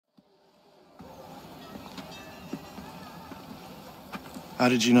How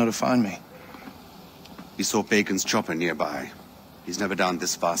did you know to find me? He saw Bacon's chopper nearby. He's never down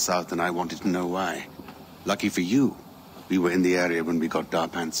this far south, and I wanted to know why. Lucky for you, we were in the area when we got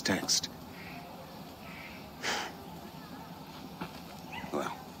Darpan's text.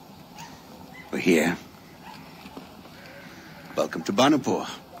 Well, we're here. Welcome to Banapur,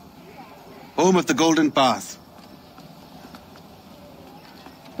 home of the Golden Path.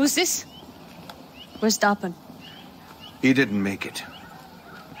 Who's this? Where's Darpan? He didn't make it.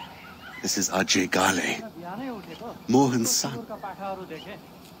 This is Ajay Gale, Mohan's son.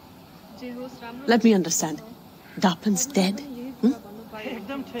 Let me understand. Darpan's dead? Hmm?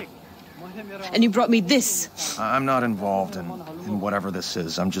 And you brought me this? I'm not involved in whatever this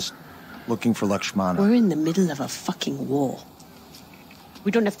is. I'm just looking for Lakshmana. We're in the middle of a fucking war.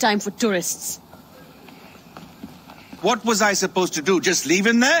 We don't have time for tourists. What was I supposed to do? Just leave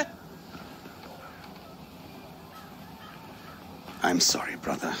him there? I'm sorry,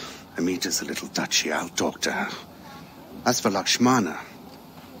 brother. Amita's a little touchy. I'll talk to her. As for Lakshmana,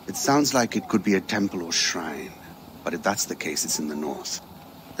 it sounds like it could be a temple or shrine. But if that's the case, it's in the north.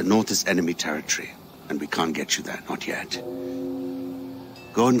 The north is enemy territory, and we can't get you there, not yet.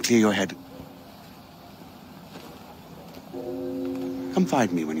 Go and clear your head. Come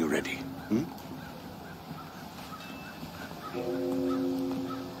find me when you're ready. Hmm?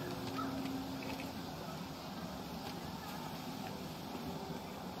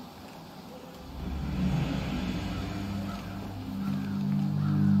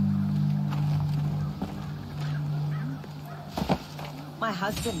 My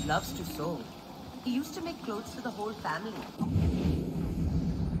husband loves to sew. He used to make clothes for the whole family.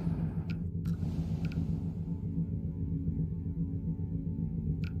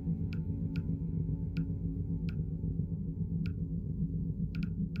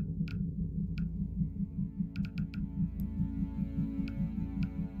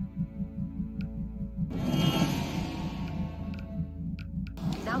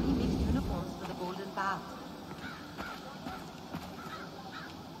 Now he makes uniforms for the Golden Path.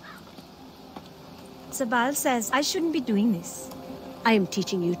 Sabal says I shouldn't be doing this. I am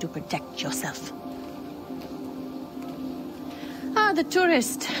teaching you to protect yourself. Ah, the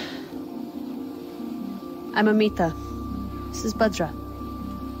tourist. I'm Amita. This is Bhadra.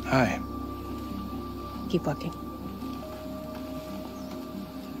 Hi. Keep walking.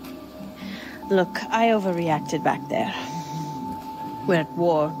 Look, I overreacted back there. We're at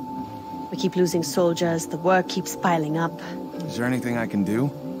war. We keep losing soldiers, the work keeps piling up. Is there anything I can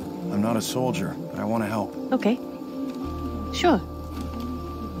do? I'm not a soldier, but I want to help. Okay. Sure.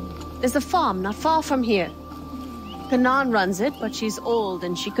 There's a farm not far from here. Kanan runs it, but she's old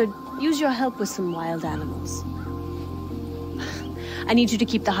and she could use your help with some wild animals. I need you to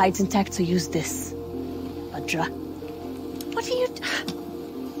keep the hides intact, so use this. Bhadra. What are you...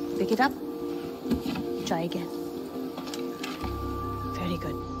 Pick it up. Try again. Very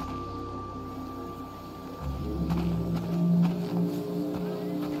good.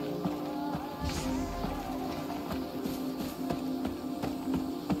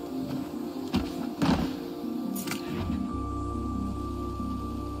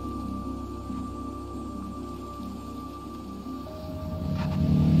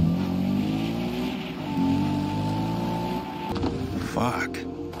 Fuck.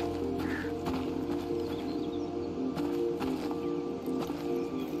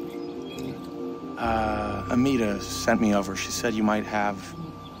 Amita sent me over. She said you might have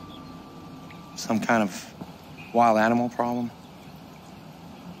some kind of wild animal problem.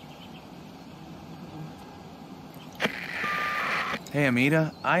 Hey,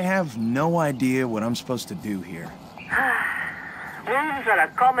 Amita, I have no idea what I'm supposed to do here. Wolves are a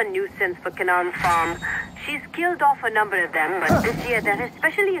common nuisance for Kanan's farm. She's killed off a number of them, but this year they're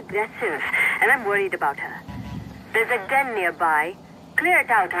especially aggressive, and I'm worried about her. There's a den nearby. Clear it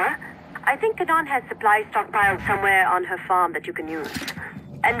out, huh? I think Kanan has supplies stockpiled somewhere on her farm that you can use.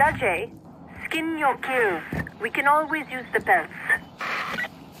 And Ajay, skin your kills. We can always use the pelts.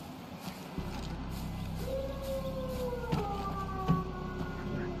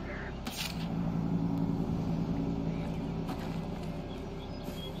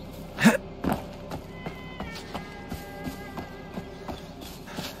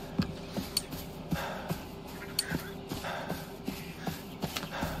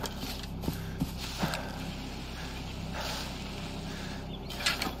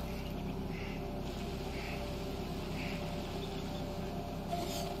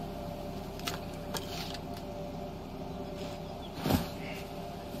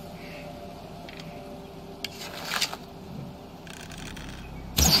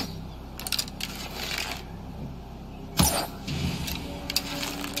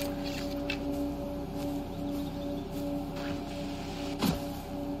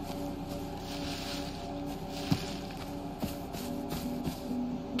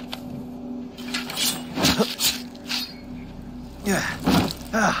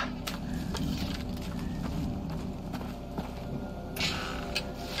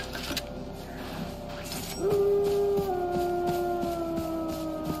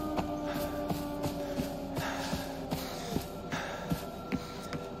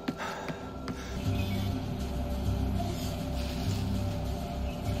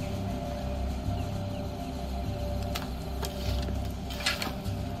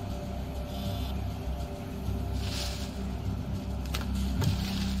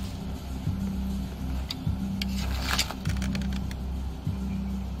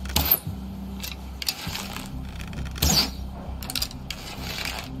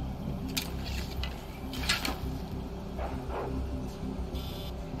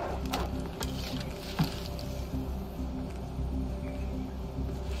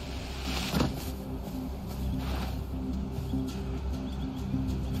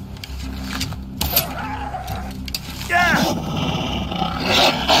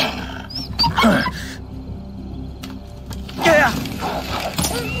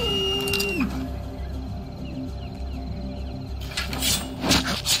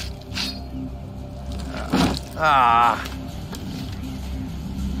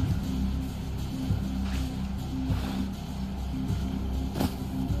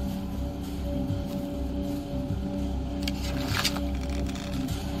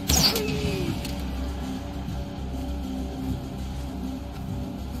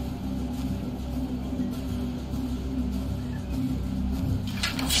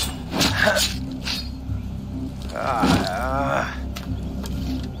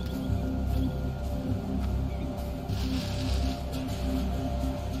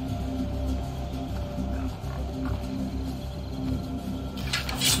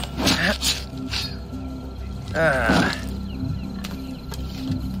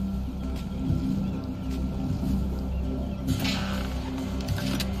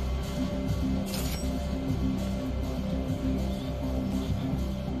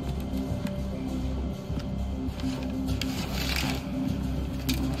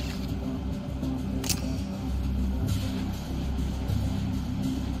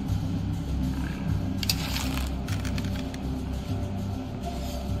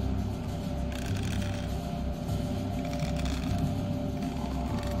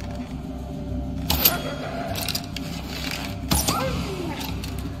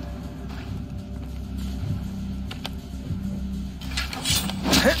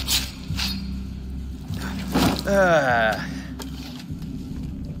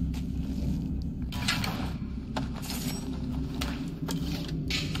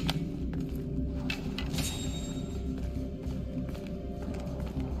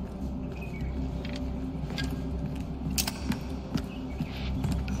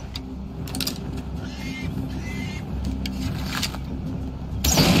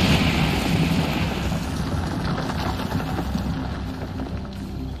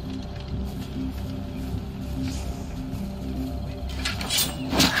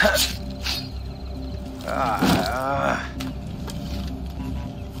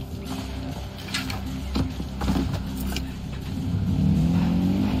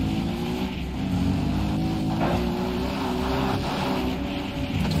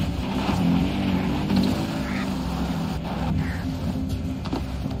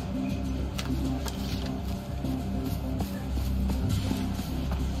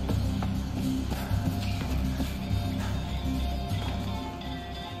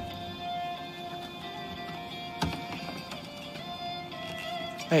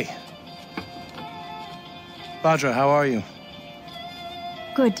 Hey. Bhadra, how are you?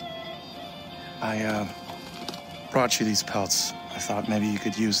 Good. I, brought you these pelts. I thought maybe you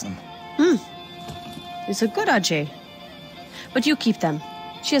could use them. These are good, Ajay. But you keep them.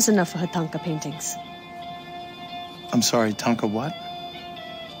 She has enough for her Tanka paintings. I'm sorry, Tanka what?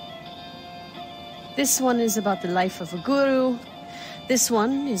 This one is about the life of a guru. This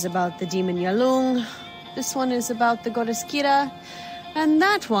one is about the demon Yalung. This one is about the goddess Kira. And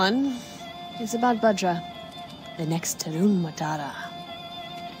that one is about Bhadra, the next Tarun Matara.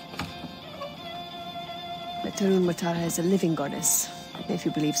 The Tarun Matara is a living goddess, if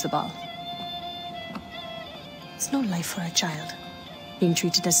you believe Sabal. It's no life for a child, being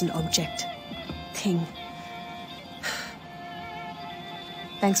treated as an object, thing.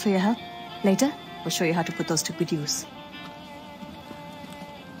 Thanks for your help. Later, we'll show you how to put those to good use.